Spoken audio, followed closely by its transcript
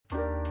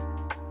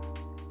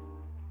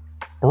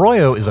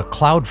Arroyo is a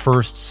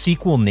cloud-first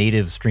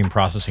SQL-native stream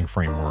processing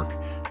framework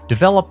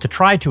developed to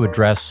try to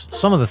address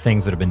some of the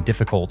things that have been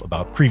difficult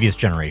about previous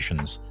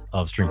generations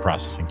of stream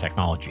processing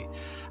technology.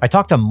 I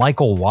talked to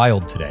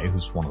Wylde today,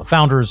 who's one of the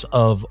founders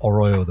of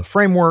Arroyo, the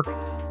framework,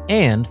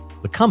 and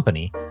the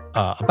company,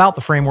 about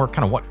the framework,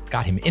 kind of what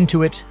got him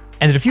into it.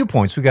 And at a few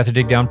points, we got to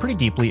dig down pretty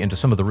deeply into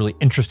some of the really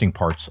interesting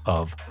parts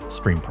of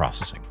stream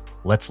processing.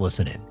 Let's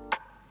listen in.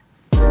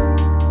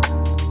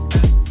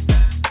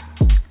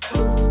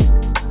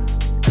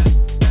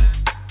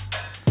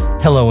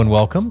 Hello and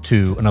welcome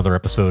to another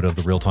episode of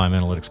the Real-Time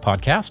Analytics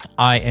Podcast.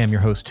 I am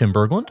your host, Tim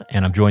Berglund,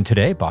 and I'm joined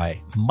today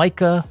by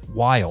Micah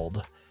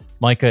Wylde.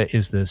 Micah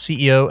is the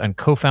CEO and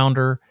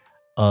co-founder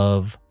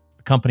of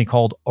a company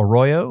called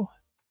Arroyo.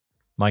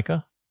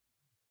 Micah,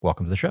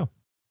 welcome to the show.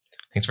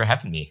 Thanks for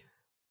having me.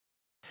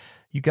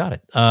 You got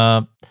it.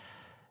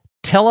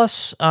 Tell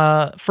us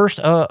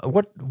first,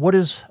 what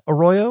is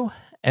Arroyo?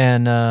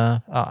 And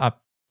I'll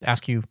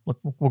ask you,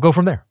 we'll go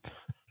from there.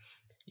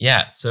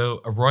 Yeah,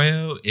 so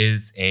Arroyo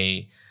is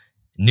a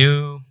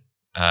newish,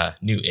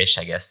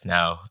 I guess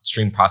now,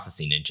 stream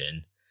processing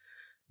engine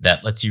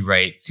that lets you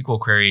write SQL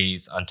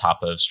queries on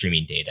top of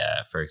streaming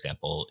data, for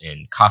example,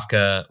 in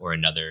Kafka or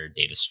another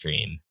data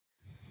stream.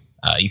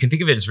 You can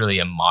think of it as really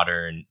a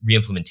modern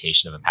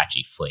reimplementation of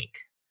Apache Flink.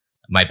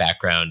 My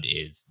background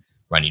is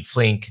running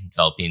Flink,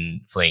 developing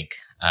Flink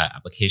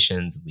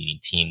applications, leading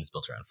teams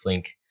built around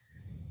Flink.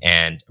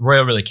 And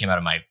Arroyo really came out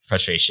of my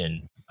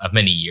frustration of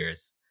many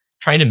years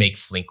trying to make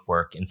Flink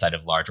work inside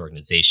of large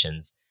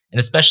organizations, and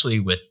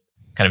especially with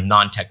kind of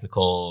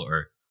non-technical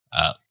or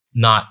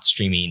not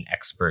streaming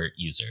expert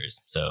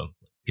users. So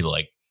people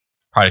like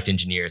product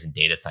engineers and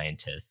data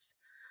scientists.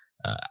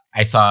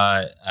 I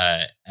saw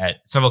at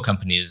several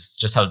companies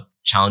just how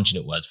challenging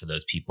it was for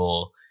those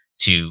people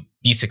to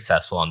be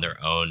successful on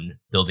their own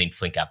building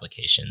Flink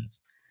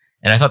applications.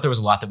 And I thought there was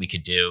a lot that we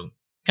could do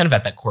kind of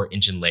at that core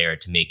engine layer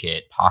to make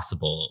it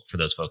possible for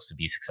those folks to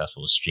be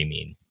successful with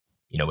streaming,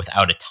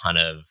 without a ton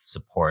of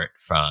support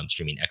from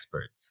streaming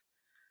experts.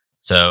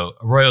 So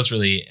Arroyo is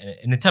really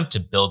an attempt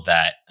to build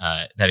that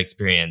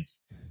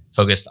experience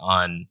focused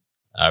on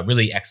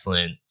really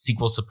excellent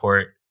SQL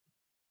support.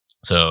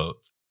 So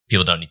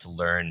people don't need to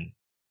learn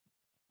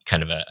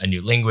kind of a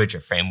new language or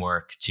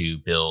framework to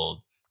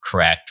build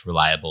correct,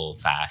 reliable,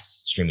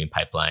 fast streaming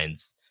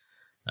pipelines.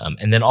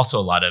 And then also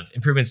a lot of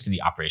improvements to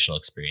the operational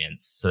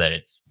experience so that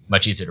it's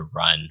much easier to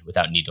run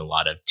without needing a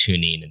lot of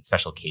tuning and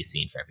special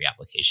casing for every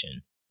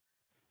application.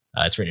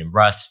 It's written in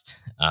Rust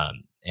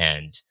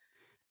and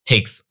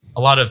takes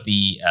a lot of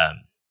the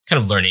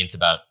kind of learnings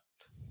about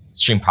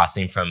stream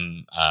processing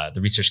from the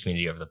research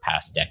community over the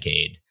past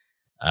decade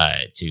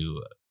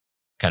to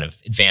kind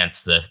of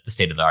advance the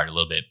state of the art a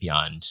little bit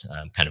beyond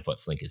kind of what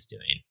Flink is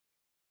doing.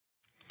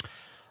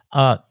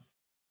 I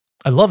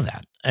love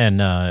that.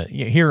 And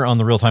here on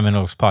the Real-Time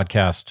Analytics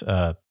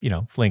Podcast,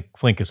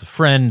 Flink is a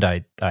friend.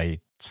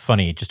 It's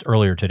funny, just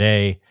earlier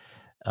today,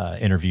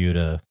 interviewed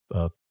a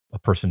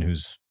person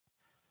who's,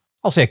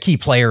 I'll say, a key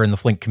player in the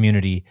Flink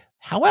community.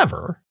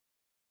 However,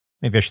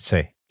 maybe I should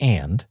say,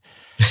 and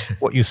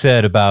what you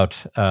said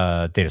about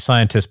data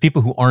scientists,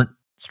 people who aren't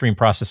stream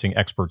processing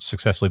experts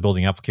successfully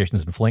building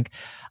applications in Flink,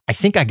 I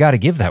think I got to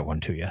give that one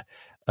to you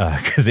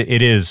because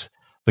it is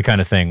the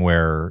kind of thing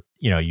where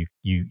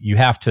you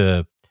have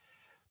to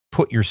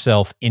put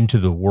yourself into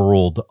the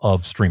world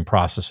of stream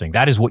processing.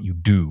 That is what you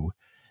do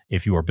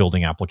if you are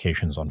building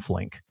applications on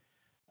Flink,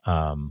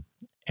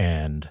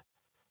 and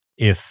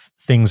if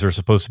things are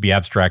supposed to be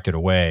abstracted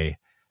away,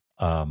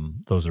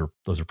 those are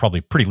probably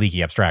pretty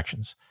leaky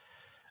abstractions,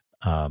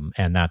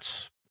 and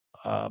that's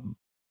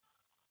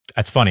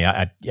funny.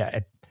 I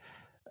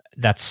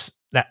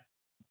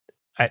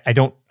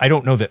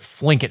don't know that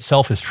Flink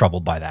itself is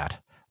troubled by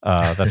that.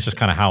 That's just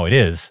kind of how it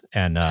is.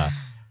 And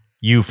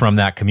you from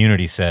that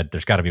community said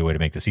there's got to be a way to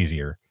make this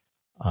easier.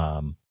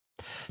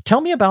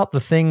 Tell me about the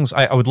things.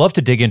 I would love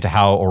to dig into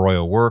how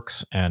Arroyo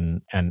works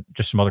and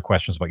just some other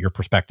questions about your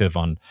perspective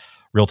on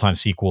real-time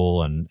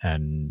SQL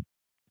and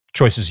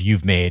choices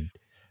you've made,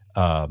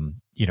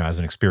 as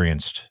an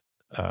experienced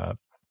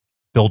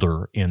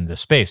builder in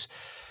this space.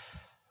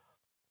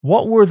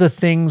 What were the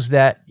things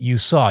that you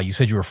saw? You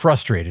said you were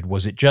frustrated.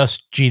 Was it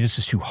just, gee, this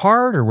is too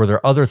hard, or were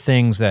there other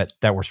things that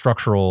were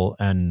structural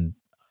and,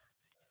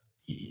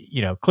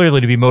 clearly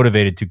to be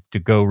motivated to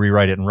go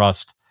rewrite it in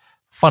Rust,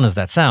 fun as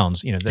that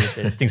sounds,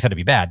 things had to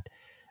be bad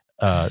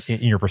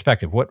in your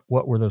perspective. What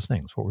were those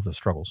things? What were the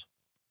struggles?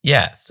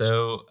 Yeah,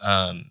 so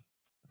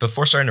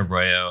before starting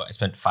Arroyo, I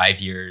spent 5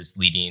 years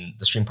leading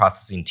the stream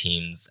processing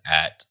teams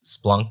at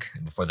Splunk,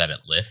 and before that at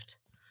Lyft.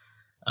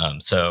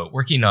 So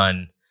working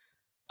on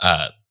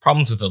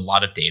problems with a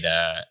lot of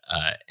data,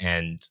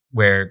 and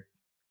where,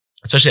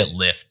 especially at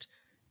Lyft,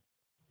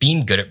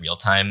 being good at real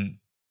time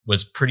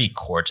was pretty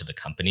core to the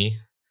company.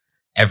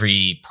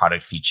 Every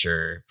product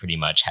feature pretty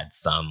much had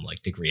some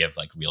degree of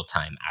real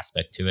time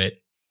aspect to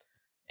it,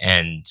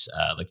 and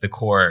the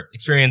core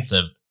experience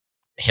of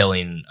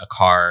hailing a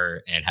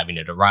car and having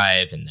it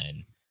arrive, and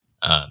then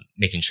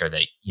making sure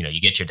that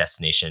you get to your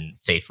destination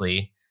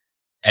safely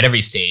at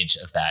every stage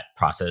of that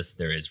process,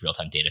 there is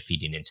real-time data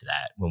feeding into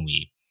that when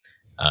we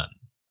um,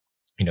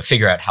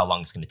 figure out how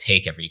long it's going to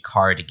take every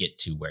car to get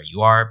to where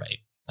you are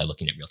by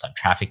looking at real-time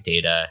traffic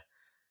data,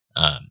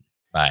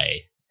 by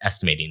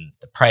estimating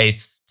the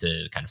price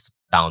to kind of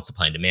balance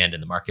supply and demand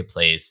in the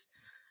marketplace,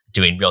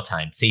 doing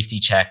real-time safety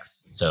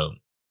checks. So,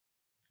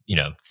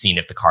 seeing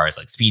if the car is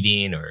like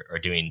speeding or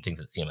doing things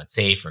that seem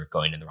unsafe or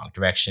going in the wrong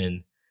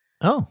direction.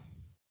 Oh,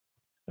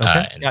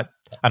 okay.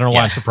 I don't know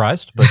why I'm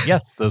surprised, but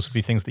yes, those would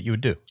be things that you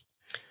would do.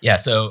 Yeah.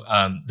 So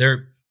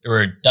there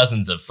were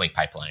dozens of Flink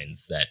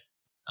pipelines that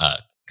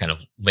kind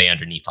of lay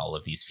underneath all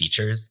of these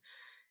features.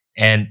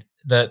 And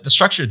the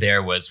structure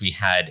there was we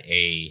had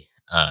a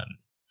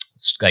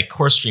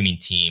core streaming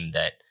team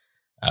that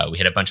we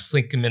had a bunch of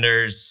Flink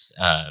committers.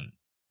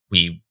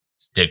 We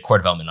did core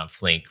development on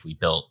Flink. We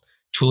built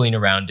tooling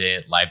around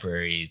it,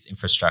 libraries,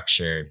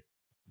 infrastructure,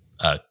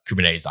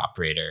 Kubernetes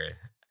operator.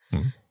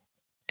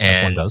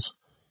 As one does.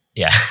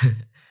 Yeah.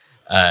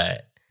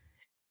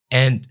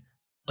 And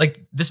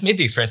like this made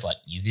the experience a lot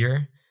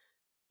easier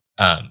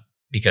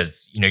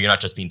because, you're not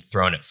just being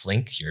thrown at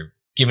Flink, you're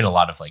given a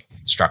lot of like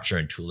structure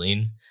and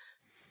tooling.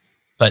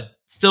 But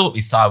still what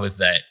we saw was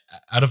that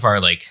out of our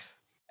I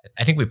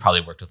think we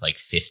probably worked with like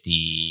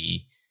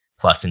 50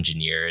 plus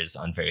engineers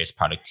on various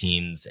product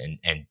teams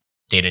and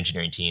data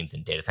engineering teams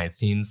and data science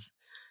teams.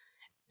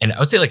 And I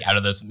would say like out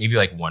of those, maybe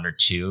like one or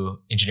two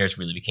engineers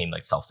really became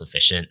like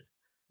self-sufficient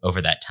over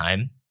that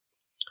time.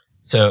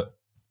 So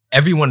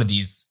every one of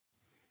these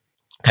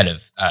kind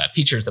of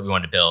features that we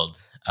wanted to build,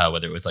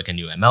 whether it was like a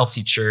new ML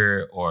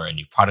feature or a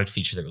new product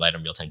feature that relied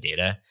on real-time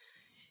data,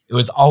 it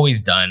was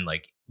always done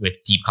like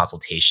with deep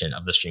consultation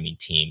of the streaming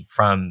team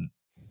from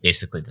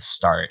basically the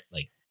start,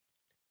 like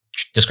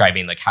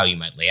describing like how you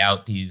might lay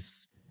out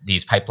these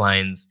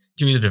pipelines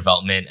through the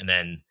development, and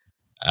then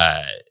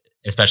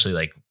especially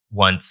like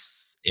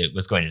once it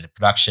was going into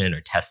production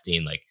or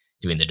testing, like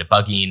doing the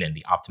debugging and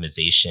the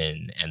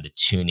optimization and the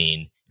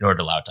tuning in order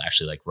to allow it to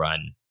actually like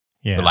run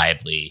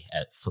reliably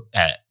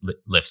at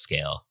lift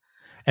scale.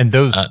 And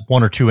those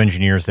one or two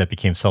engineers that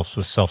became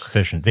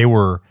self-sufficient, they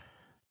were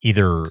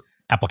either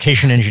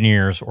application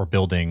engineers or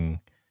building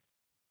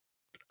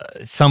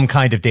some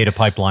kind of data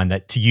pipeline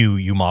that to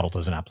you modeled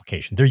as an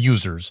application. They're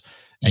users,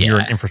 and you're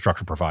an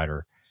infrastructure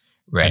provider.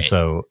 Right. And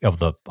so of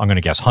the, I'm going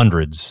to guess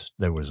hundreds,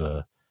 there was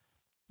a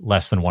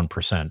less than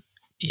 1%.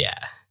 Yeah.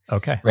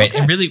 Okay. Right. Okay.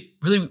 And really,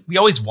 we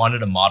always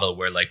wanted a model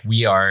where like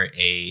we are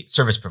a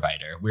service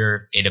provider.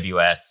 We're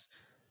AWS.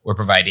 We're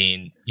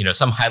providing,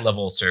 some high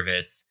level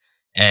service,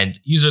 and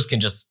users can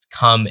just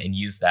come and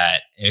use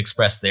that and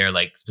express their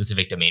like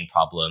specific domain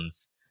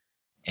problems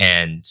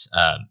and,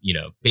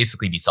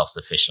 basically be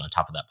self-sufficient on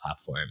top of that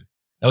platform.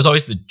 That was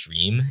always the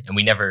dream. And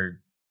we never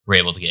were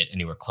able to get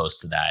anywhere close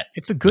to that.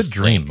 It's a good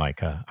dream,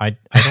 Micah. I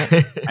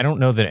don't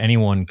know that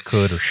anyone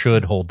could or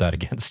should hold that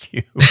against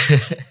you.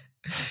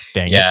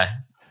 Dang it.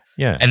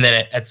 Yeah. And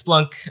then at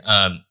Splunk,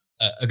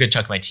 a good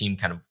chunk of my team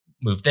kind of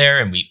moved there,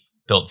 and we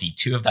built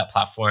V2 of that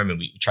platform, and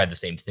we tried the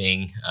same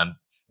thing.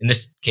 In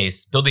this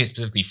case, building it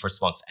specifically for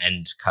Splunk's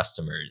end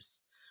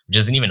customers, which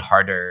is an even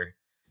harder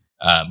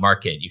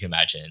market, you can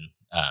imagine,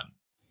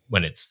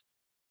 when it's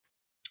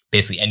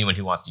basically anyone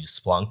who wants to use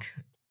Splunk,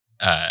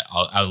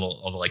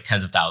 all the like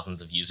tens of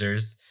thousands of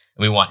users,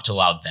 and we want to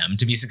allow them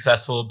to be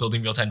successful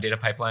building real-time data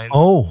pipelines.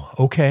 Oh,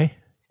 okay.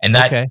 And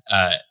that,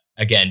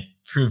 again,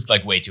 proved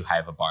like way too high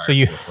of a bar for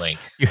Flink.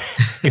 You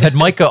had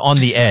Micah on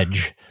the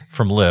edge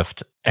from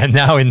Lyft, and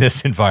now in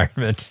this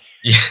environment.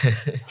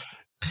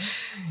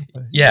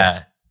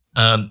 Yeah.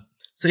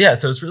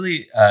 So it's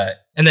really,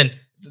 and then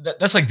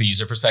that's like the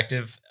user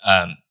perspective.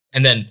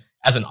 And then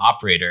as an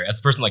operator, as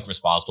the person like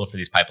responsible for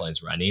these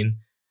pipelines running,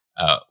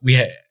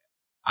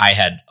 I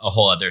had a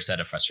whole other set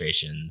of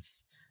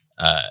frustrations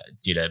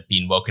due to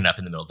being woken up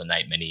in the middle of the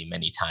night many,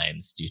 many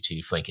times due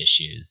to Flink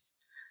issues.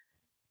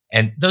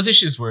 And those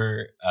issues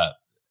were,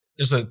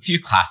 there's a few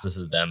classes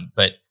of them,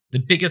 but the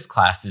biggest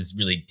class is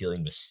really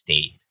dealing with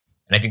state.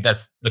 And I think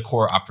that's the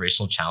core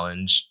operational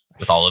challenge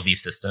with all of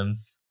these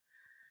systems.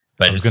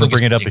 But I was going to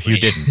bring it up if you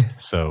didn't.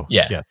 So,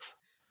 yes.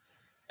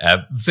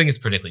 The thing is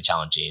particularly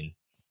challenging.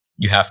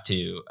 You have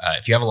to,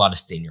 if you have a lot of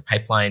state in your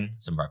pipeline,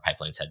 some of our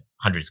pipelines had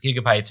hundreds of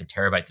gigabytes or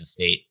terabytes of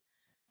state.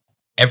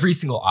 Every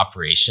single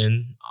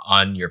operation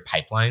on your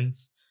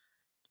pipelines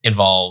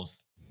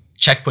involves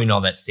checkpointing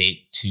all that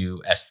state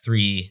to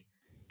S3.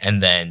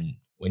 And then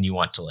when you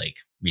want to like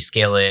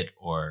rescale it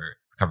or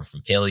recover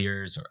from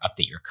failures or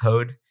update your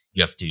code,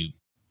 you have to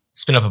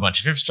spin up a bunch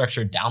of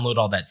infrastructure, download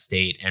all that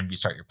state, and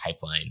restart your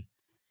pipeline.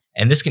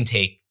 And this can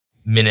take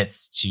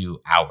minutes to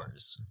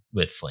hours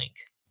with Flink.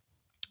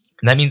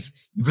 And that means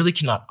you really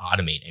cannot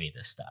automate any of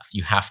this stuff.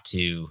 You have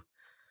to,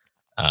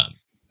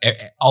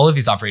 all of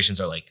these operations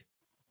are like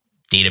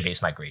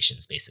database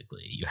migrations,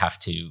 basically. You have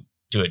to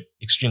do it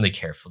extremely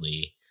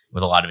carefully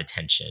with a lot of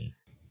attention.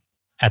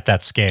 At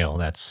that scale,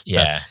 that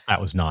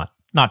was not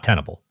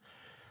tenable.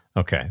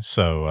 Okay,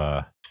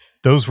 so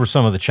those were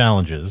some of the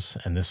challenges,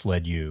 and this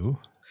led you,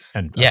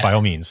 and by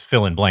all means,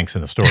 fill in blanks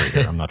in the story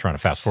here. I'm not trying to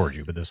fast forward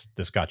you, but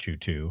this got you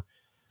to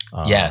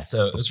Yeah,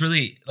 so it was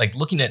really like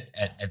looking at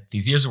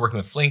these years of working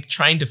with Flink,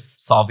 trying to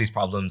solve these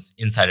problems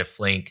inside of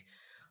Flink,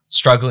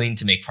 struggling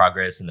to make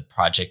progress in the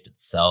project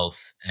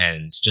itself,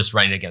 and just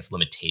running against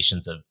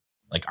limitations of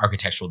like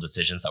architectural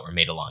decisions that were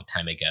made a long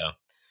time ago.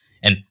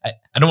 And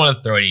I don't want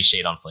to throw any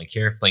shade on Flink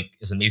here. Flink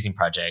is an amazing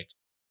project.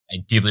 I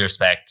deeply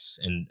respect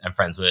and I'm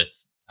friends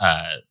with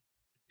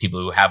people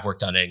who have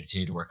worked on it and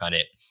continue to work on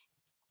it.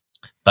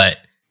 But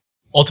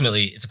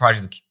ultimately, it's a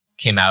project that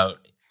came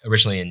out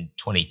originally in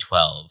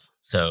 2012.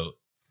 So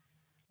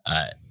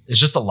there's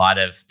just a lot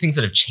of things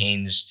that have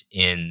changed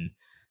in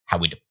how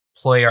we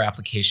deploy our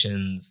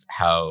applications,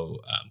 how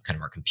kind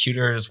of our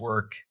computers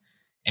work.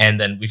 And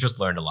then we've just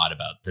learned a lot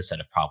about this set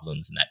of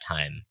problems in that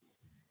time.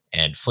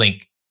 And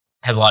Flink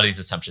has a lot of these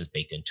assumptions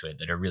baked into it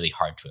that are really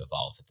hard to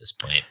evolve at this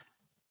point.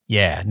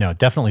 Yeah, no,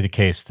 definitely the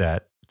case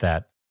that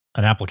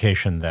an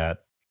application that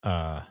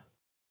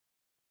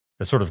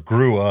sort of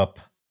grew up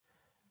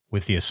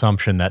with the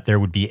assumption that there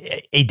would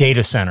be a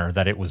data center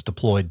that it was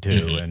deployed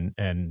to,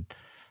 and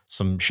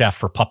some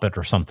chef or puppet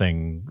or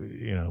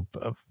something,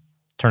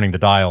 turning the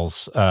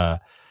dials,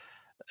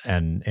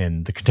 and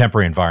in the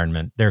contemporary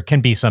environment, there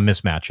can be some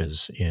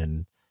mismatches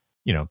in,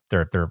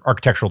 their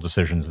architectural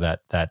decisions that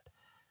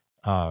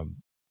I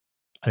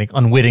think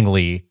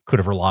unwittingly could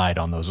have relied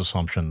on those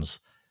assumptions,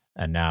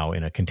 and now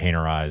in a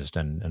containerized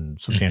and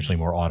substantially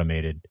more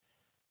automated,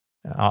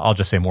 I'll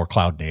just say more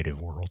cloud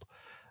native world,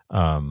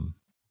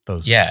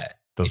 those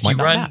might not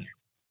match.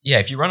 Yeah,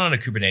 if you run on a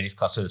Kubernetes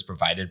cluster that's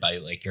provided by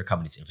like your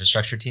company's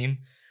infrastructure team,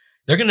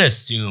 they're going to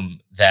assume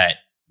that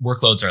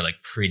workloads are like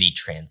pretty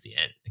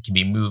transient. It can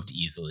be moved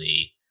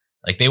easily.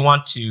 Like they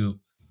want to,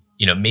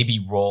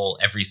 maybe roll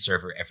every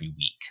server every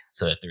week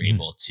so that they're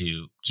able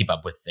to keep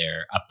up with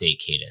their update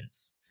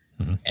cadence.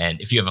 And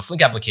if you have a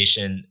Flink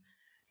application,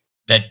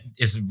 that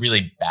is a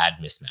really bad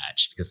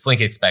mismatch because Flink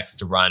expects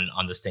to run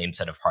on the same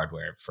set of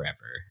hardware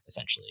forever,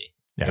 essentially.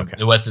 Yeah, okay.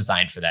 It was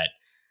designed for that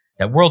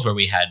world where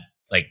we had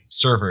like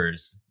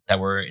servers that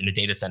were in a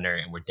data center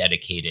and were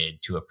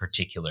dedicated to a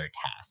particular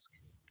task.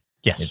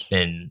 Yes. It's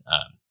been,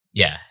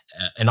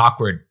 an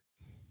awkward,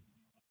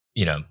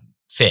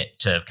 fit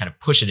to kind of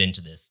push it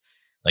into this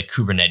like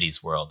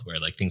Kubernetes world where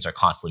like things are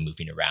constantly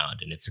moving around,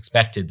 and it's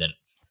expected that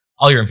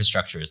all your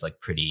infrastructure is like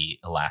pretty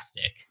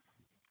elastic.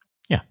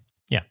 Yeah.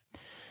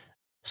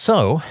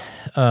 So,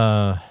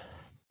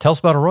 tell us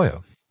about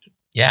Arroyo.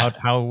 Yeah.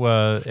 How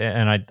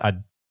and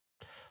I'd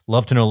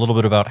love to know a little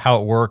bit about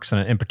how it works,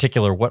 and in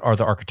particular, what are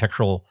the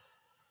architectural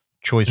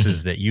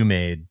choices that you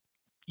made,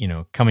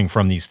 coming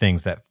from these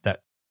things that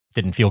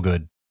didn't feel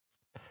good.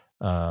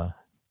 Tell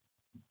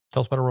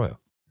us about Arroyo.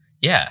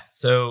 Yeah.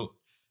 So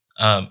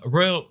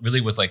Arroyo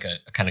really was like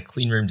a kind of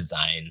clean room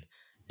design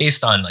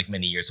based on like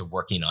many years of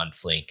working on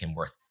Flink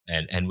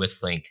and with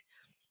Flink.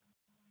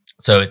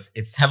 So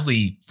it's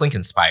heavily Flink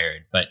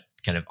inspired, but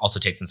kind of also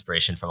takes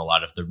inspiration from a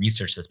lot of the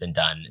research that's been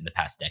done in the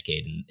past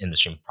decade in the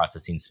stream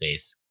processing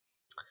space.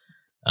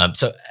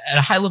 So at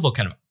a high level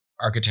kind of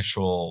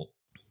architectural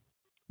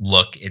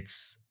look,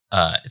 it's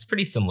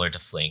pretty similar to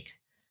Flink.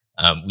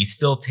 We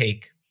still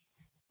take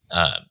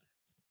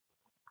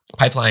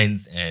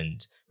pipelines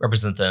and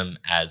represent them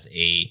as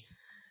a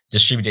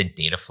distributed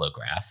data flow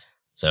graph.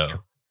 So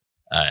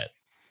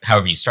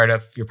however you start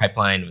up your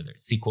pipeline, whether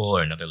it's SQL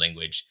or another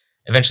language,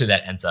 eventually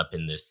that ends up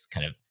in this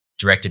kind of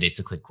directed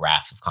acyclic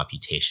graph of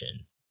computation,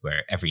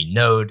 where every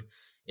node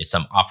is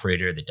some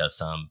operator that does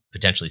some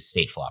potentially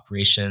stateful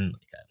operation,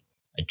 like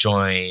a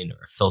join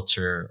or a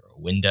filter or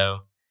a window.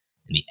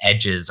 And the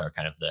edges are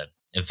kind of the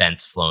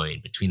events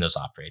flowing between those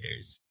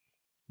operators.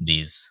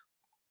 These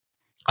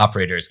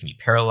operators can be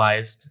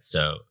parallelized.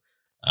 So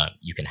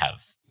you can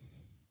have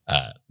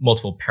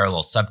multiple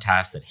parallel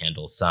subtasks that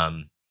handle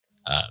some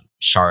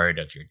shard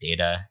of your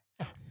data.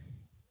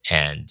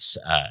 And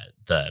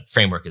the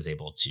framework is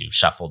able to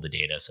shuffle the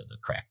data so the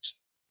correct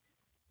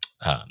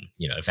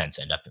events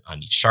end up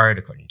on each shard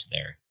according to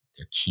their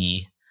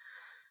key.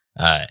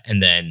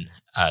 And then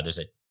there's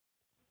a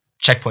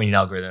checkpointing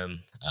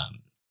algorithm,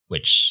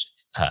 which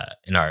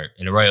in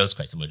Arroyo is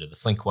quite similar to the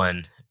Flink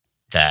one,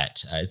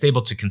 that is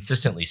able to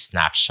consistently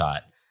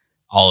snapshot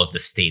all of the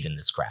state in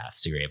this graph.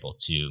 So you're able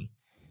to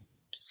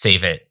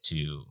save it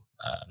to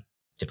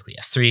typically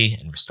S3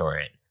 and restore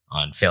it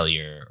on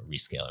failure or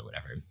rescale or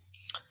whatever.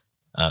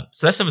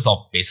 So that stuff is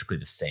all basically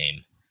the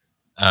same.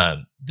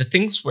 The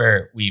things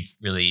where we've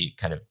really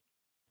kind of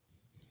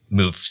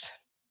moved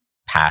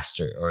past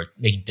or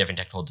making different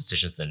technical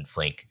decisions than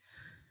Flink.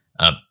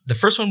 The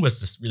first one was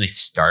to really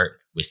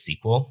start with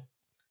SQL.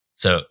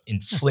 So in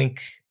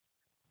Flink,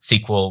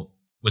 SQL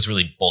was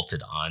really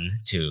bolted on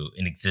to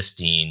an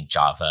existing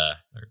Java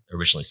or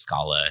originally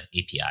Scala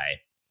API.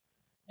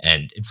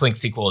 And in Flink,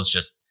 SQL is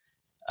just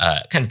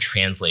kind of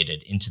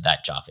translated into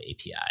that Java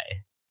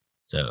API.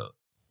 So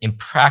in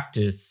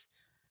practice,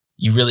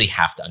 you really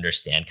have to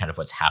understand kind of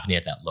what's happening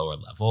at that lower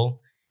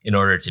level in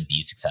order to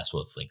be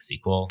successful with Flink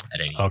SQL at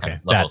any kind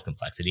of level of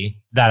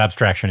complexity. That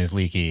abstraction is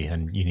leaky,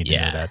 and you need to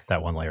know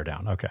that one layer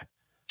down. Okay.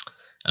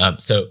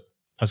 So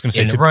I was going to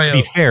say, to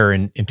be fair,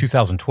 in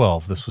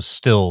 2012, this was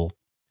still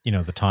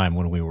the time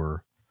when we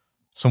were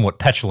somewhat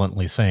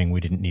petulantly saying we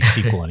didn't need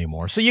SQL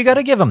anymore. So you got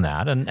to give them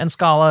that. And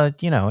Scala,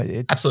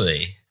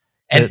 Absolutely.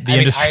 the And I mean,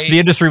 industry, the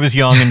industry was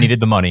young and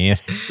needed the money.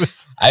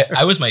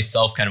 I was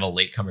myself kind of a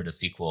latecomer to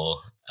SQL.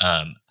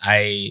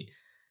 I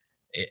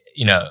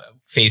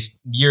faced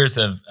years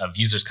of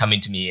users coming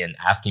to me and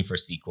asking for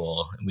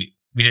SQL. And we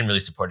didn't really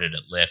support it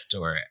at Lyft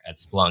or at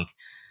Splunk.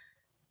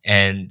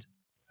 And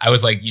I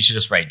was like, you should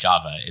just write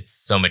Java. It's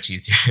so much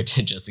easier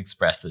to just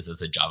express this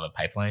as a Java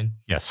pipeline.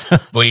 Yes.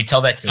 When you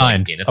tell that to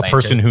like data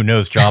scientists, a person who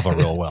knows Java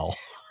real well.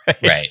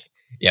 Right.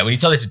 Yeah. When you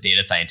tell this to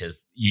data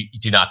scientists, you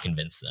do not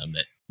convince them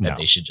that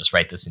they should just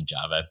write this in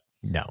Java.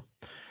 No.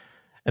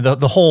 And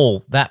the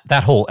whole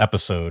that whole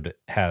episode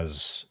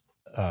has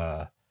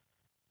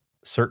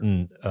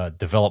certain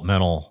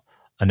developmental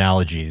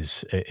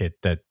analogies.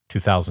 That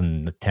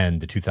 2010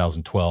 to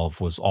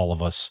 2012 was all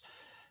of us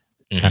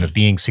kind of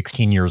being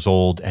 16 years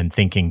old and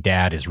thinking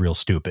dad is real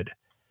stupid.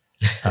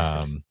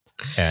 And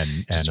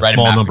a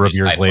small number of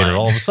years later,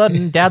 all of a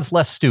sudden, dad's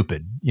less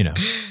stupid,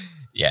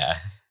 Yeah.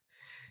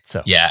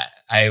 So yeah,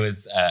 I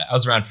was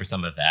around for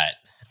some of that.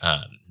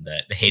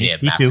 The heyday of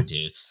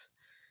MapReduce.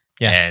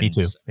 Yeah, me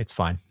too. It's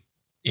fine.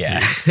 Yeah.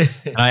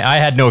 I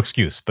had no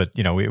excuse, but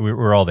we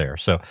were all there.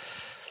 So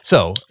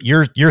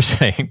you're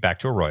saying, back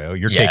to Arroyo,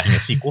 you're taking a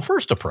SQL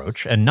first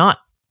approach and not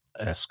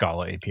a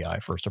Scala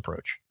API first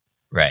approach.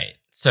 Right.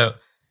 So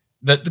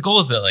the goal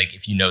is that like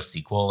if you know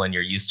SQL and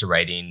you're used to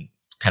writing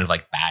kind of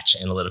like batch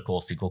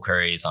analytical SQL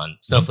queries on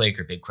Snowflake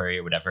or BigQuery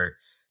or whatever,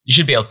 you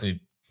should be able to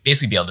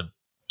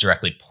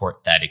directly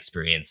port that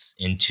experience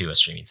into a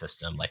streaming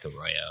system like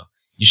Arroyo.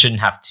 You shouldn't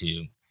have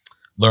to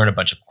learn a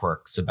bunch of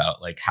quirks about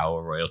like how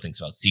Arroyo thinks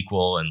about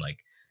SQL and like,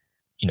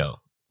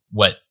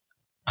 what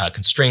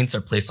constraints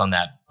are placed on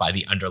that by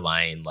the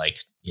underlying like,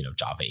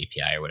 Java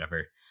API or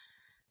whatever.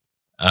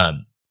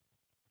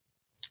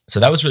 So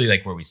that was really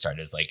like where we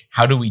started, is like,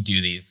 how do we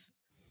do these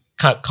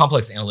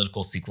complex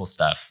analytical SQL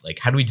stuff? Like,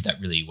 how do we do that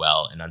really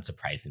well and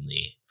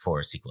unsurprisingly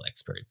for SQL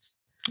experts?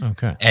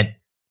 Okay. And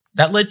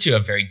that led to a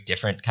very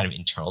different kind of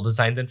internal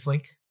design than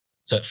Flink.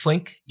 So at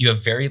Flink, you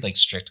have very like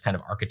strict kind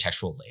of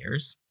architectural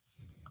layers.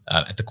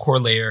 At the core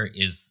layer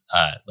is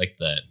like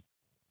the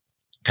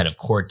kind of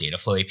core data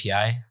flow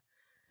API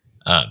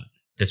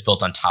that's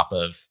built on top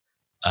of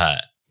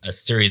a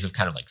series of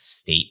kind of like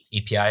state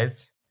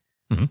APIs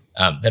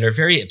that are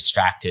very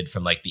abstracted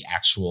from like the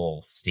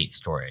actual state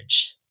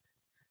storage.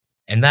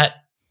 And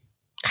that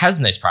has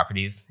nice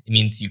properties. It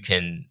means you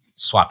can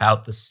swap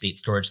out the state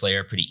storage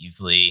layer pretty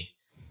easily.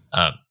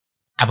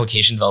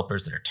 Application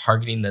developers that are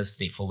targeting those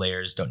stateful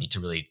layers don't need to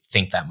really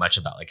think that much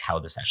about like how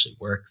this actually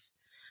works.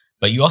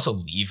 But you also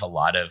leave a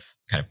lot of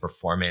kind of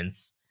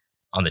performance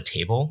on the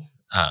table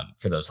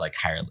for those like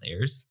higher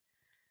layers.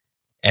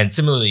 And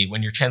similarly,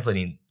 when you're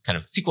translating kind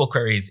of SQL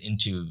queries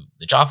into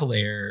the Java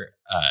layer,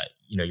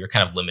 you're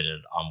kind of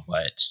limited on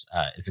what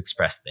is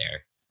expressed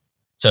there.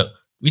 So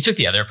we took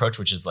the other approach,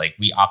 which is like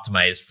we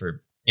optimize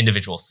for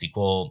individual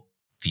SQL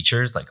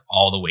features, like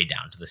all the way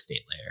down to the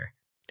state layer.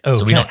 Okay.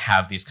 So we don't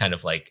have these kind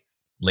of like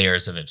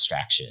layers of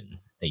abstraction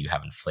that you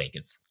have in Flink.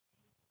 It's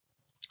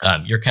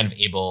you're kind of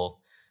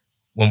able,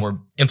 when we're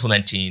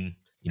implementing,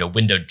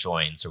 window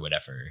joins or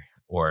whatever,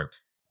 or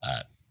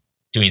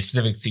doing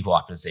specific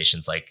SQL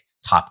optimizations like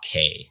top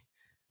K,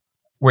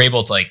 we're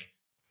able to like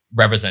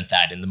represent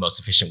that in the most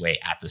efficient way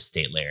at the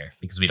state layer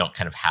because we don't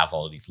kind of have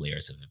all of these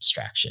layers of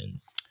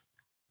abstractions.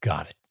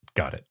 Got it.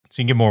 So you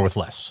can get more with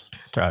less,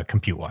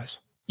 compute wise.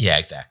 Yeah,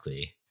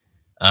 exactly.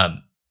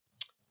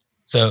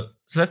 So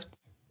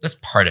that's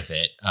part of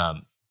it.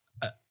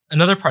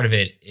 Another part of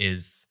it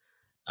is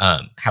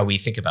how we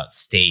think about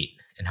state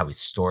and how we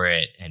store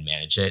it and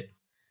manage it.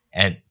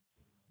 And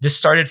this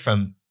started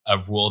from a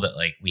rule that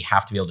like we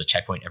have to be able to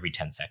checkpoint every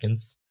 10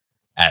 seconds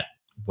at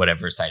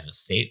whatever size of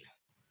state.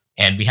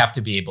 And we have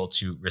to be able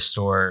to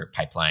restore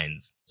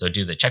pipelines. So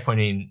do the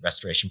checkpointing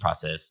restoration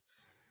process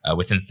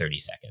within 30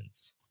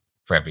 seconds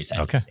for every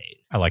size of state.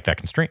 I like that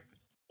constraint.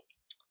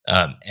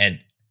 And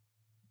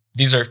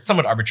these are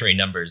somewhat arbitrary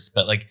numbers,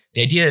 but like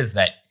the idea is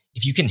that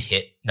if you can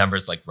hit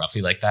numbers like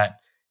roughly like that,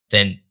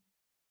 then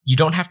you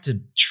don't have to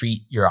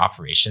treat your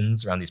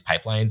operations around these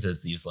pipelines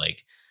as these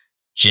like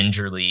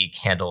gingerly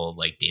handled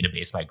like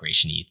database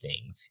migration-y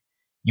things.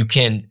 You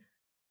can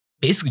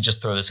basically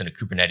just throw this in a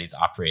Kubernetes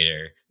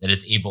operator that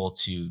is able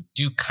to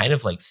do kind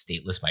of like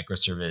stateless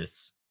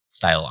microservice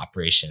style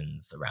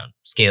operations around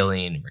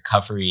scaling and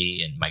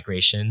recovery and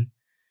migration,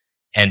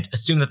 and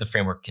assume that the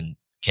framework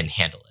can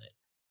handle it.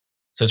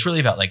 So it's really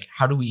about like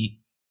how do we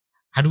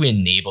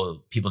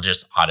enable people to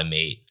just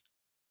automate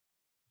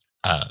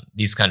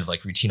these kind of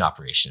like routine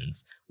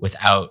operations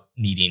without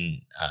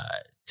needing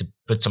to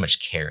put so much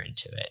care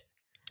into it.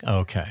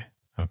 Okay.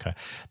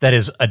 That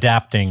is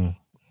adapting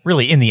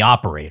really in the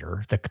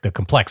operator. The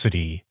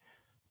complexity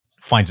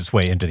finds its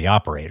way into the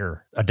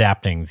operator,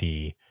 adapting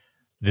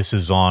this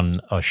is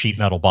on a sheet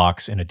metal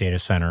box in a data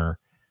center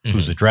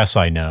whose address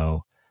I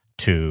know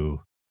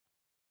to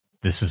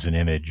this is an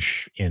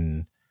image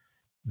in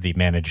the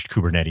managed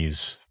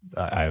Kubernetes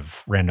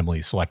I've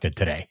randomly selected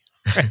today.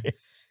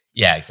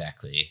 Yeah,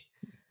 exactly.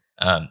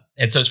 And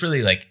so it's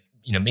really like,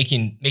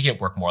 making it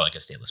work more like a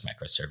stateless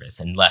microservice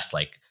and less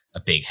like a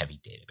big heavy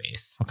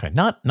database. Okay,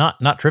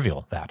 not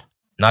trivial, that.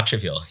 Not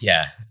trivial,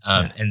 yeah.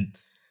 Yeah. And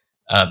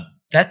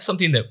that's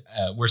something that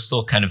we're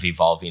still kind of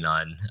evolving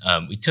on.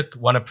 We took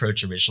one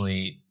approach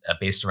originally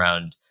based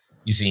around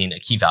using a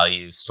key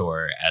value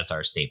store as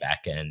our state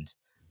backend,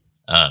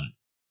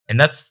 and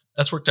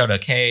that's worked out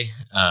okay.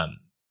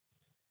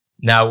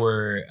 Now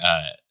we're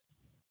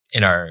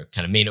in our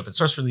kind of main open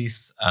source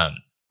release.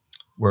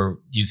 We're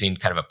using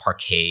kind of a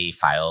Parquet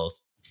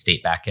files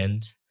state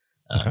backend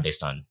Okay.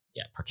 based on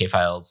Parquet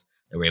files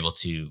that we're able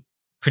to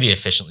pretty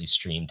efficiently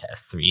stream to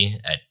S3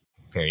 at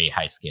very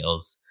high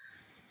scales.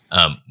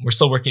 We're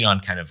still working on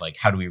kind of like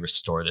how do we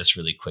restore this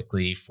really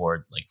quickly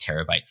for like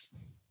terabytes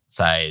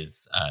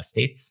size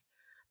states.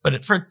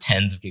 But for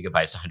tens of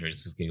gigabytes to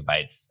hundreds of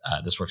gigabytes,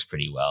 this works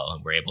pretty well.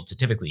 And we're able to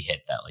typically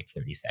hit that like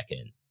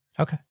 30-second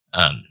Okay.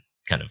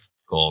 kind of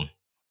goal.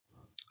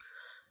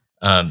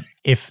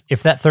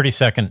 If that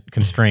 30-second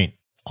constraint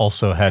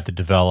also had to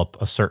develop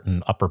a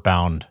certain upper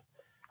bound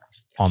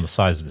on the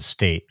size of the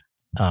state,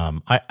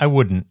 I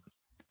wouldn't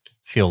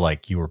feel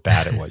like you were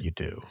bad at what you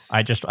do.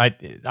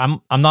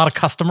 I'm not a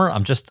customer.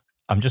 I'm just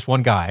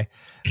one guy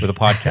with a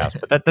podcast,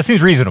 but that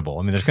seems reasonable.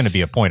 I mean, there's going to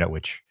be a point at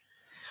which,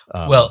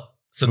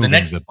 so the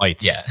next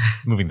bytes,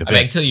 moving the I mean,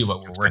 I bits. can tell you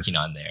what we're working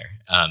on there,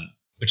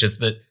 which is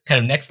the kind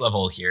of next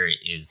level here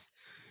is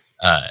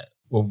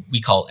what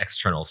we call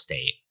external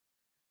state,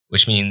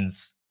 which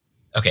means,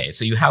 okay,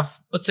 so you have,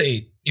 let's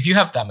say, if you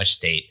have that much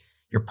state,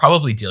 you're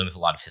probably dealing with a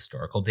lot of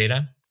historical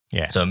data.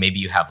 Yeah. So maybe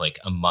you have like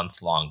a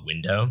month-long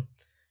window.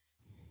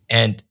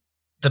 And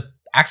the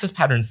access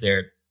patterns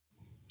there,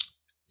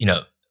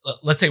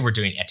 let's say we're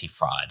doing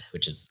anti-fraud,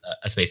 which is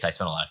a space I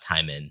spent a lot of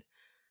time in.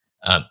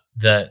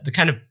 The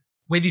kind of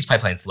way these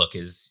pipelines look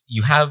is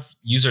you have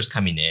users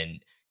coming in,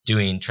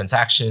 doing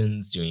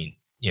transactions, doing,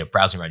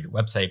 browsing around your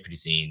website,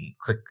 producing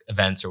click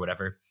events or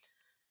whatever.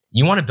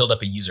 You want to build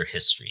up a user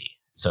history.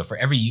 So for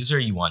every user,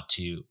 you want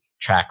to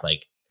track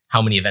like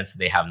how many events did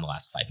they have in the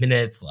last 5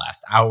 minutes, the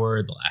last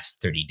hour, the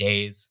last 30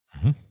 days,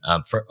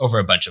 for over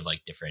a bunch of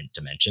like different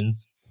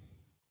dimensions.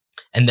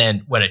 And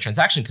then when a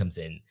transaction comes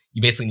in,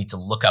 you basically need to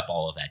look up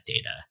all of that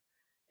data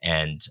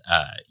and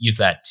use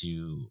that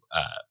to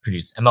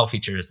produce ML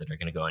features that are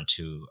going to go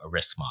into a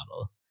risk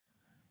model.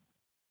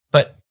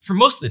 But for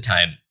most of the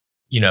time,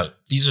 the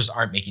users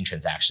aren't making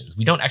transactions.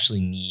 We don't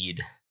actually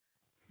need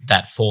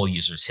that full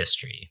user's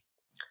history.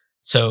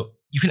 So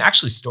you can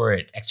actually store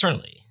it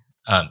externally.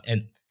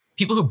 And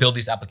people who build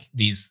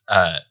these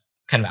kind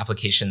of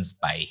applications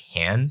by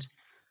hand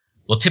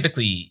will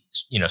typically,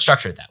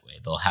 structure it that way.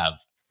 They'll have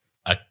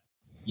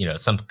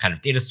some kind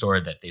of data store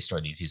that they store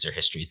these user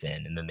histories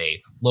in, and then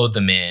they load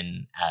them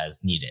in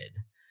as needed.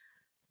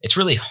 It's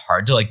really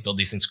hard to like build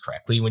these things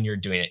correctly when you're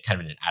doing it kind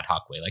of in an ad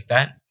hoc way like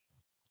that.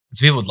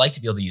 So people would like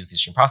to be able to use these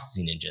stream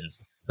processing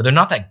engines, but they're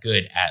not that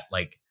good at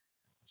like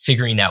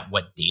figuring out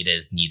what data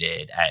is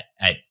needed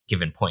at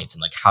given points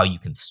and like how you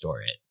can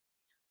store it.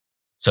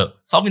 So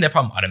solving that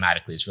problem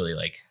automatically is really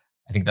like,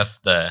 I think that's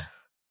the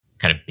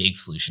kind of big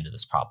solution to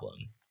this problem.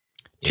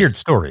 Tiered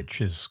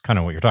storage is kind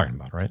of what you're talking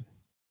about, right?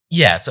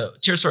 Yeah. So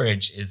tiered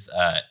storage is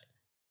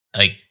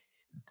like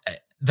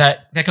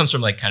that comes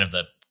from like kind of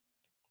the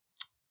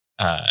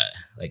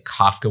like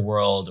Kafka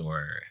world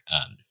or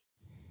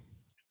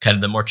kind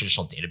of the more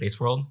traditional database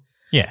world.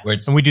 Yeah. Where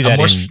it's and we do that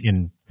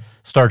in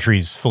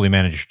StarTree's fully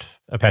managed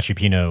Apache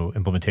Pinot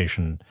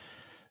implementation.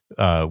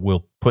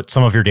 We'll put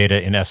some of your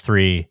data in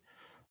S3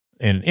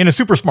 in a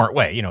super smart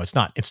way. It's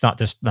not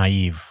just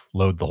naive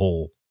load the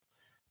whole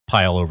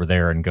pile over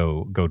there and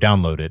go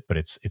download it, but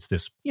it's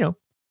this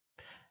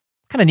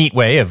kind of neat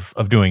way of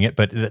doing it,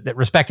 but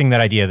respecting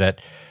that idea that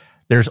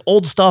there's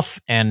old stuff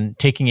and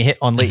taking a hit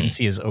on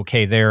latency is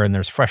okay there, and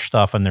there's fresh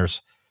stuff, and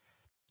there's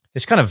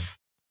kind of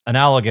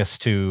analogous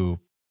to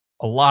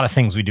a lot of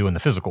things we do in the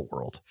physical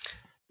world.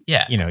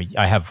 Yeah.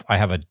 I have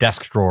a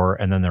desk drawer,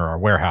 and then there are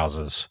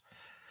warehouses,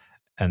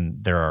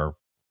 and there are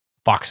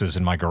boxes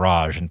in my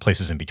garage and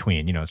places in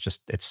between.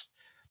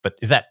 But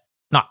is that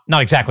not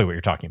exactly what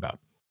you're talking about?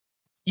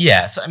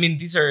 Yeah. So I mean,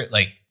 these are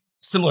like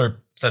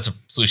similar sets of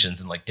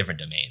solutions in like different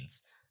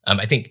domains.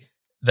 I think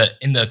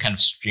in the kind of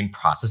stream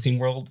processing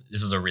world,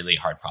 this is a really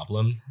hard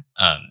problem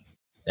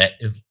that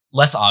is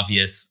less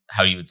obvious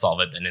how you would solve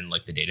it than in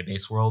like the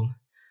database world.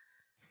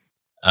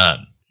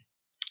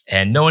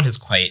 And no one has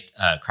quite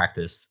cracked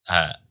this.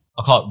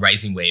 I'll call it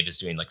Rising Wave is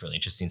doing like really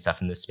interesting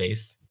stuff in this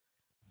space.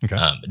 Okay.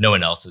 But no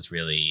one else is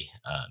really,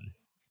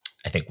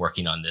 I think,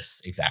 working on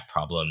this exact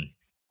problem.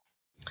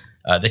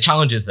 The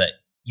challenge is that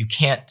you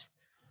can't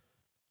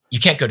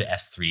go to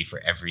S3 for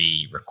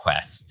every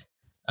request.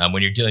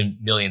 When you're doing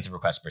millions of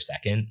requests per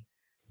second,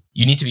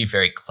 you need to be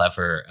very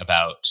clever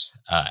about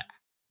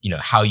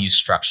how you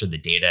structure the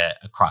data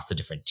across the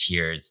different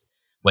tiers,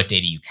 what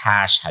data you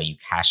cache, how you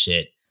cache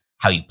it,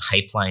 how you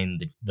pipeline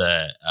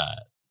the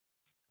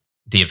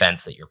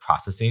events that you're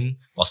processing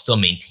while still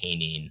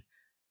maintaining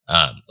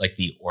like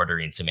the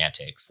ordering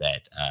semantics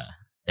that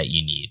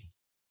you need.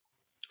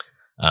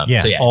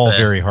 Yeah, So yeah, it's all a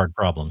very hard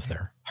problems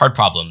there. hard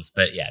problems,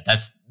 but yeah,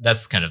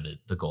 that's kind of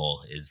the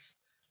goal is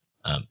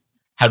um,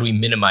 how do we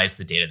minimize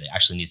the data that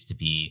actually needs to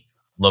be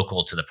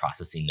local to the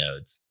processing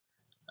nodes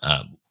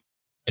um,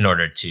 in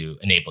order to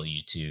enable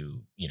you to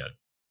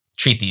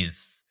treat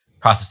these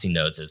processing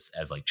nodes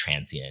as like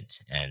transient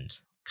and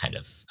kind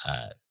of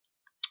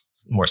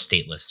more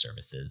stateless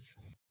services.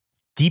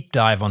 Deep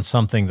dive on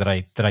something that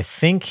I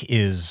think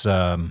is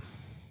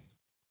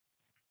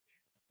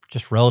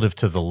just relative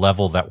to the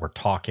level that we're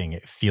talking.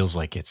 It feels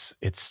like it's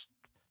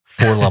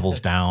 4 levels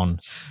down.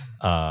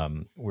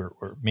 We're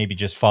maybe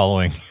just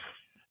following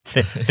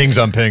things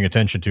I'm paying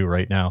attention to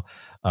right now.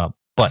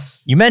 But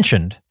you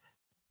mentioned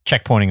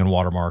checkpointing and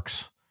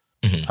watermarks,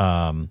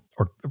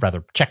 or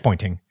rather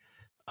checkpointing,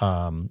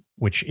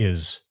 which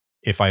is,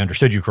 if I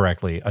understood you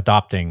correctly,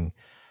 adopting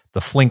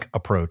the Flink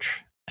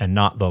approach and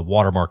not the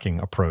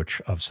watermarking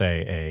approach of,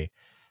 say, a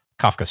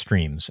Kafka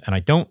Streams. And I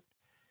don't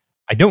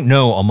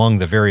know among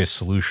the various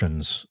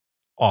solutions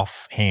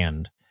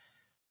offhand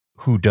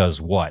who does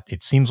what.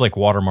 It seems like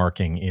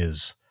watermarking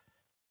is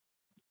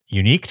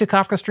unique to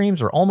Kafka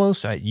Streams, or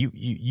almost.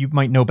 You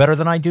might know better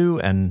than I do,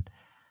 and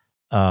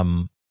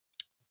um,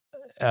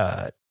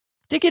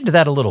 dig into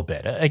that a little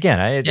bit.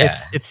 Again, Yeah.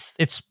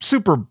 it's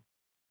super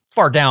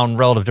far down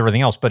relative to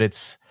everything else, but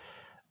it's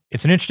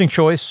an interesting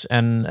choice,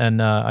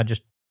 and I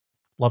just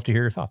love to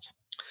hear your thoughts.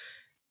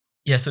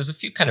 Yeah, so there's a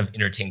few kind of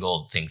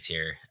intertangled things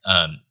here.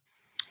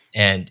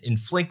 And in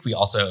Flink, and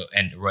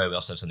Arroyo, we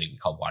also have something we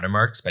call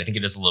watermarks, but I think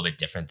it is a little bit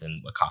different than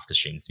what Kafka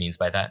Streams means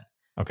by that.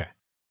 Okay.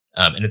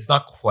 And it's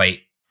not quite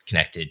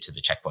connected to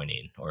the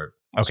checkpointing, or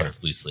sort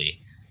of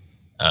loosely.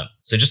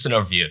 So just an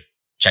overview of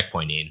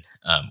checkpointing,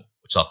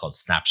 which is all called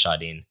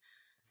snapshotting.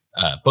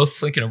 Both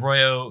Flink and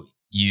Arroyo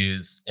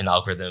use an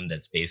algorithm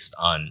that's based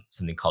on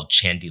something called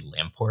Chandy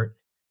Lamport.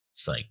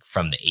 It's like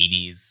from the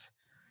 80s,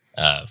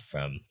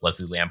 from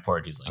Leslie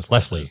Lamport, who's like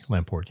Leslie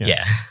Lamport,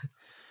 yeah.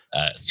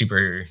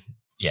 Super,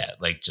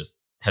 like just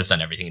has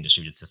done everything in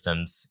distributed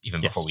systems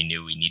even before we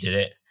knew we needed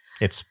it.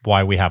 It's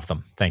why we have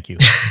them. Thank you,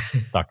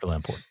 Dr.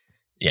 Lamport.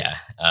 Yeah.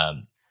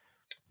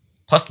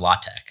 Plus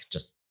LaTeX,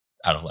 just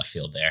out of left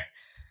field there.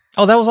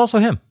 Oh, that was also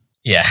him.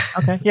 Yeah.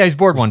 Okay. Yeah, he's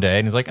bored one day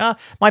and he's like,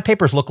 my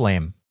papers look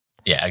lame.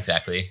 Yeah,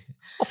 exactly.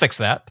 I'll fix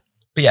that.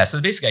 But yeah, so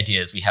the basic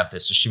idea is we have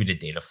this distributed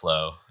data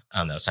flow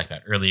that I was talking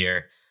about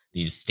earlier,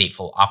 these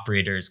stateful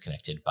operators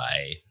connected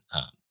by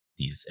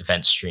these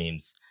event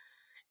streams.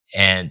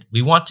 And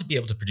we want to be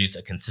able to produce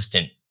a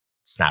consistent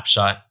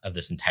snapshot of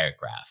this entire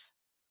graph.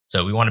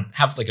 So we want to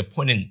have like a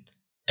point in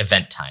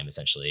event time,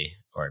 essentially,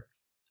 or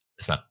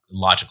it's not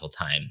logical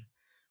time,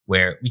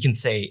 where we can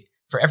say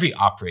for every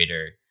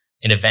operator,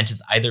 an event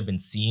has either been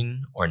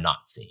seen or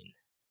not seen.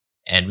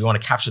 And we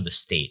want to capture the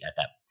state at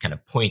that kind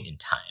of point in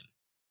time.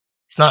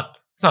 It's not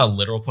a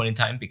literal point in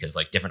time, because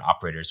like different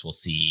operators will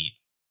see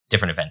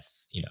different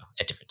events,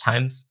 at different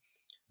times.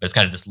 But it's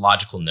kind of this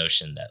logical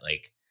notion that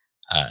like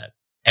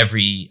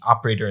every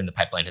operator in the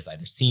pipeline has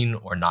either seen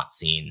or not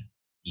seen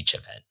each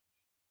event.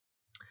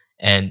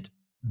 And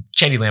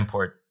Chandy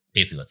Lamport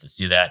basically lets us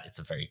do that. It's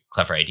a very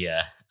clever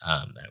idea.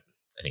 I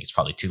think it's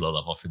probably too low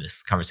level for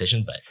this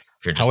conversation, but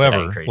if you're interested,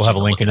 however, we'll have a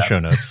link in the show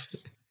notes.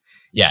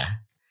 Yeah.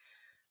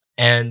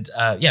 And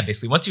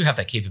basically once you have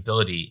that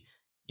capability,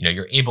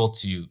 you're able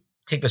to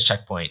take this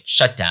checkpoint,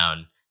 shut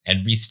down,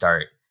 and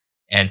restart.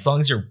 And so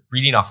long as you're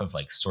reading off of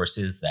like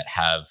sources that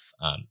have,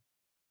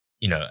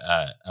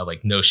 a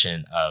like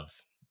notion of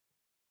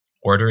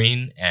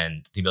ordering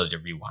and the ability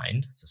to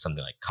rewind, so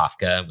something like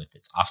Kafka with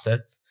its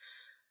offsets,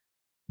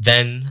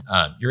 then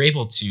you're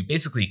able to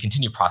basically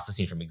continue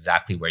processing from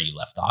exactly where you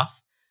left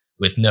off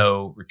with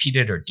no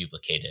repeated or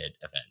duplicated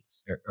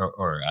events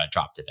or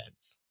dropped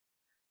events.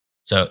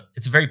 So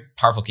it's a very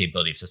powerful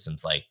capability of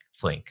systems like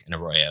Flink and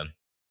Arroyo.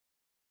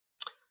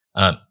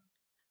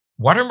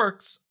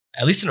 Watermarks,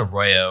 at least in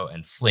Arroyo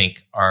and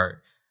Flink,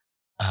 are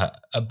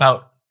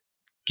about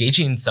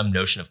gauging some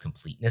notion of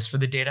completeness for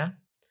the data.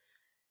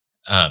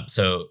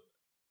 So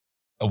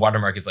a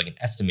watermark is like an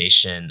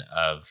estimation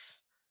of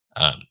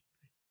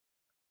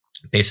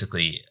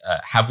basically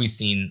have we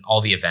seen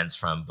all the events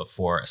from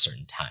before a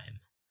certain time.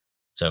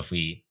 So if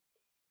we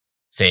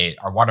say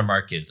our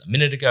watermark is a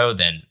minute ago,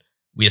 then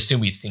we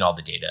assume we've seen all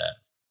the data,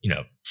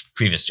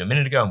 previous to a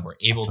minute ago, and we're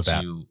able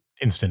to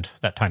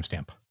that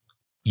timestamp.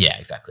 Yeah,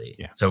 exactly.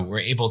 Yeah. So we're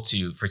able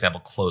to, for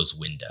example, close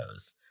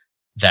windows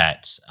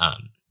that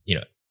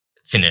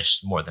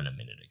finished more than a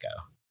minute ago.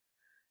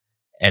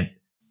 And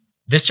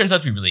this turns out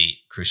to be really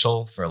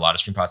crucial for a lot of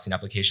stream processing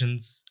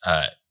applications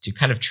to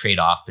kind of trade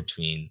off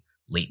between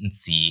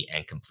latency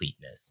and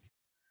completeness.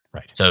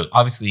 Right. So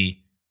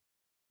obviously,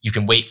 you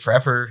can wait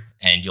forever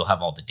and you'll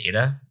have all the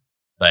data,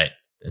 but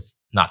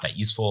it's not that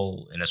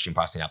useful in a stream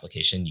processing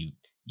application. You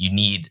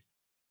need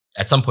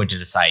at some point to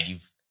decide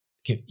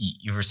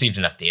you've received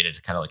enough data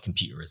to kind of like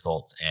compute your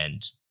results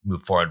and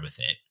move forward with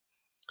it.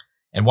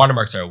 And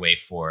watermarks are a way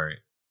for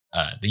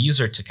the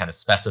user to kind of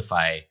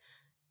specify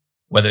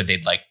whether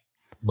they'd like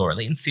lower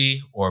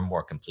latency or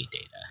more complete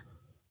data.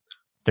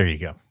 There you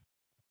go.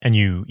 And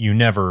you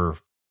never,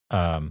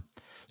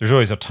 there's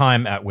always a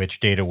time at which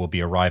data will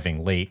be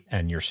arriving late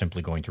and you're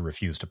simply going to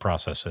refuse to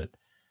process it.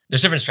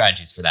 There's different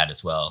strategies for that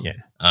as well.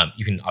 Yeah.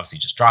 You can obviously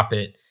just drop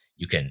it.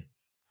 You can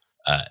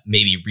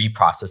maybe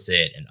reprocess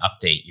it and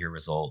update your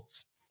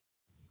results.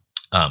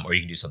 Or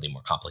you can do something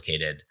more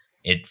complicated.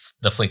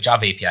 The Flink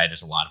Java API,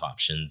 there's a lot of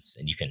options,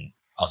 and you can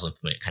also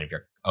implement kind of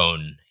your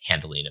own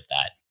handling of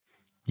that.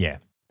 Yeah.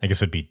 I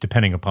guess it'd be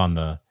depending upon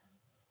the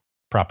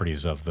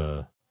properties of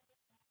the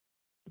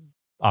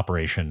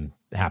operation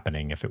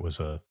happening. If it was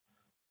a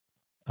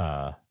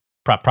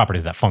properties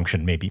of that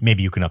function, maybe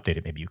you can update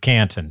it, maybe you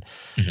can't. And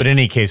but in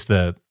any case,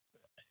 I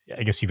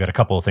guess you've got a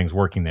couple of things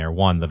working there.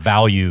 One, the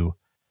value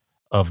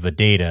of the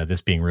data, this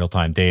being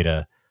real-time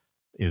data,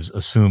 is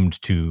assumed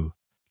to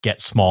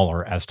get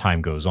smaller as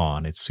time goes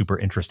on. It's super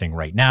interesting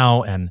right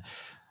now, and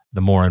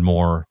the more and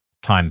more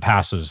time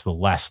passes, the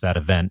less that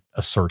event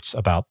asserts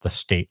about the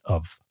state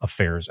of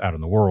affairs out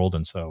in the world,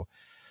 and so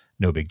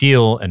no big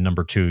deal. And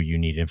number two, you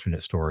need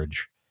infinite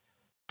storage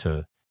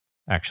to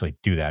actually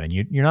do that, and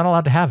you're not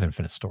allowed to have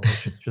infinite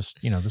storage. It's just,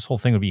 this whole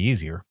thing would be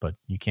easier, but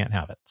you can't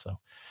have it. So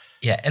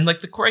yeah, and like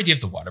the core idea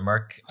of the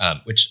watermark,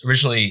 which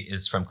originally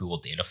is from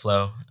Google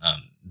Dataflow,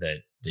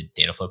 the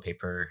Dataflow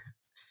paper,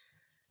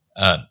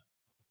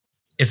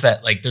 is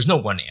that like there's no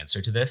one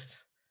answer to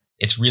this.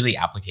 It's really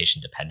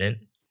application dependent.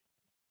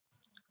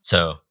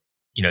 So,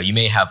 you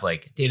may have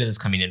like data that's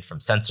coming in from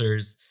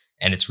sensors,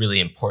 and it's really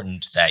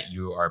important that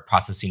you are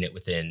processing it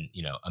within,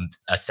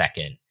 a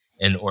second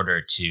in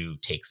order to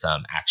take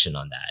some action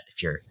on that.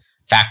 If your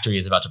factory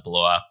is about to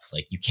blow up,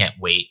 like you can't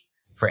wait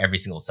for every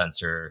single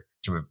sensor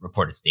to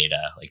report its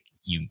data. Like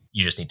you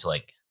just need to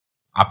like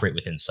operate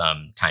within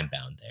some time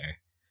bound there.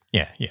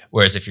 Yeah.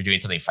 Whereas if you're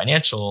doing something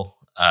financial,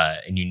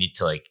 and you need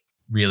to like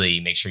really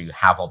make sure you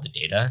have all the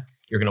data,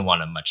 you're going to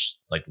want a much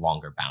like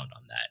longer bound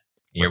on that.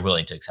 And you're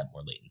willing to accept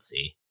more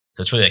latency.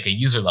 So it's really like a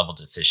user level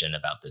decision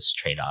about this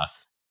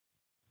trade-off.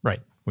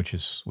 Right, which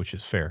is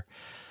fair.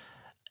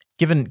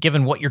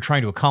 Given what you're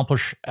trying to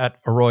accomplish at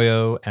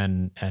Arroyo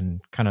and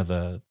kind of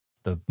the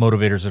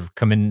motivators that have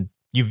come in,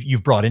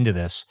 you've brought into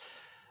this,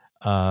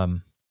 how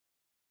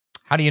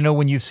do you know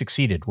when you've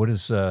succeeded? What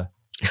does an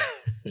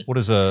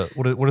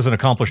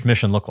accomplished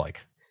mission look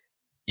like?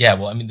 Yeah,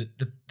 well, I mean,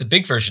 the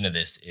big version of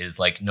this is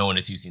like no one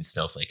is using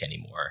Snowflake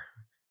anymore.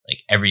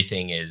 Like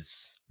everything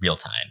is real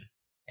time,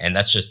 and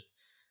that's just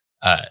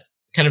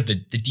kind of the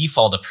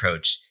default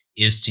approach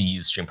is to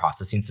use stream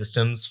processing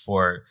systems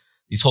for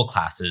these whole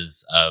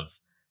classes of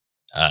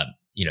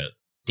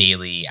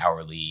daily,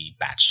 hourly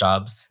batch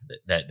jobs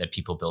that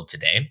people build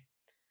today.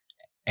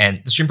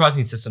 And the stream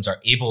processing systems are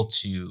able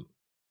to,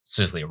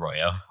 specifically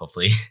Arroyo,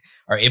 hopefully,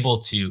 are able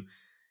to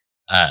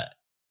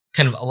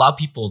kind of allow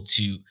people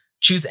to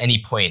choose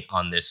any point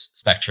on this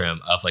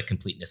spectrum of like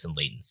completeness and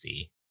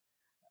latency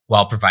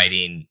while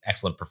providing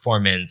excellent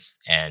performance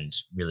and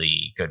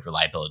really good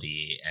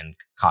reliability and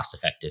cost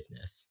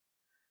effectiveness.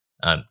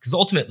 Because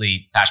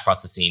ultimately, batch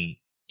processing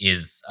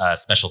is a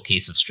special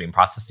case of stream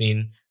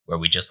processing where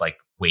we just like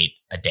wait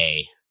a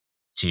day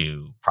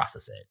to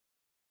process it.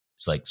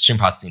 So like stream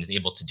processing is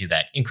able to do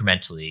that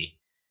incrementally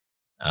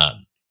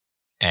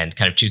and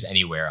kind of choose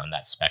anywhere on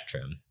that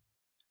spectrum.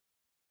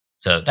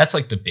 So that's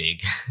like the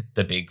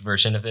big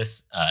version of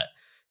this.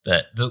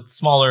 The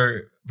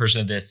smaller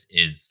version of this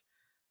is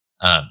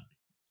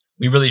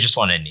we really just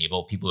want to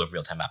enable people who have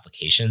real-time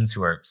applications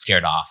who are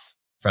scared off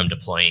from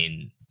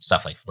deploying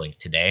stuff like Flink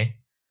today.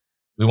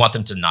 We want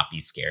them to not be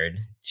scared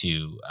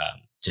to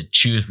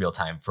choose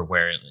real-time for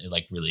where it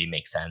like really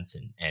makes sense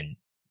and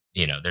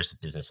there's a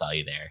business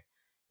value there.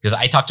 Because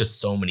I talk to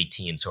so many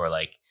teams who are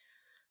like,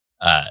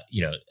 a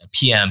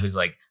PM who's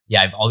like,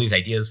 yeah, I have all these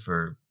ideas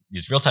for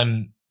these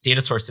real-time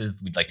data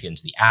sources we'd like to get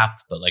into the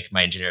app, but like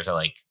my engineers are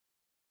like,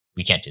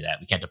 we can't do that.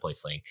 We can't deploy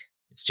Flink.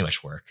 It's too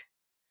much work.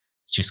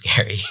 It's too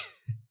scary.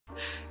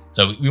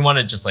 So we want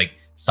to just like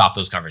stop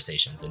those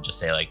conversations and just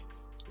say like,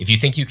 if you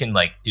think you can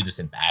like do this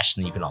in Bash,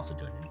 then you can also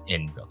do it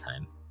in real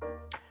time.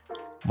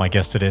 My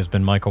guest today has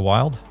been Micah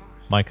Wylde.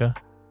 Micah,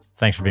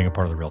 thanks for being a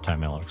part of the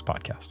Real-Time Analytics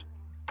podcast.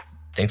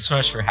 Thanks so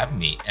much for having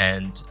me.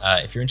 And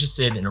if you're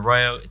interested in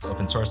Arroyo, it's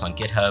open source on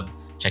GitHub.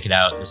 Check it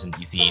out. There's an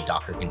easy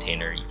Docker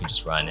container. You can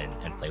just run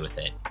and play with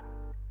it.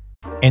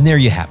 And there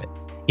you have it.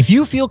 If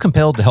you feel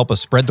compelled to help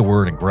us spread the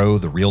word and grow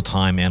the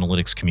real-time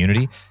analytics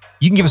community,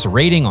 you can give us a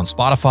rating on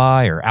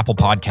Spotify or Apple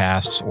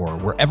Podcasts or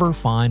wherever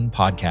fine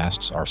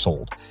podcasts are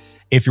sold.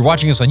 If you're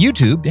watching us on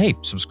YouTube, hey,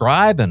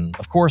 subscribe and,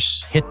 of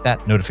course, hit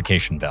that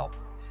notification bell.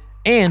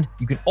 And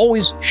you can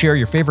always share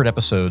your favorite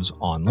episodes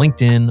on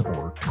LinkedIn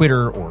or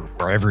Twitter or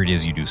wherever it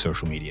is you do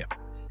social media.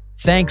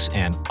 Thanks,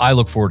 and I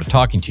look forward to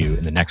talking to you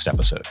in the next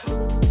episode.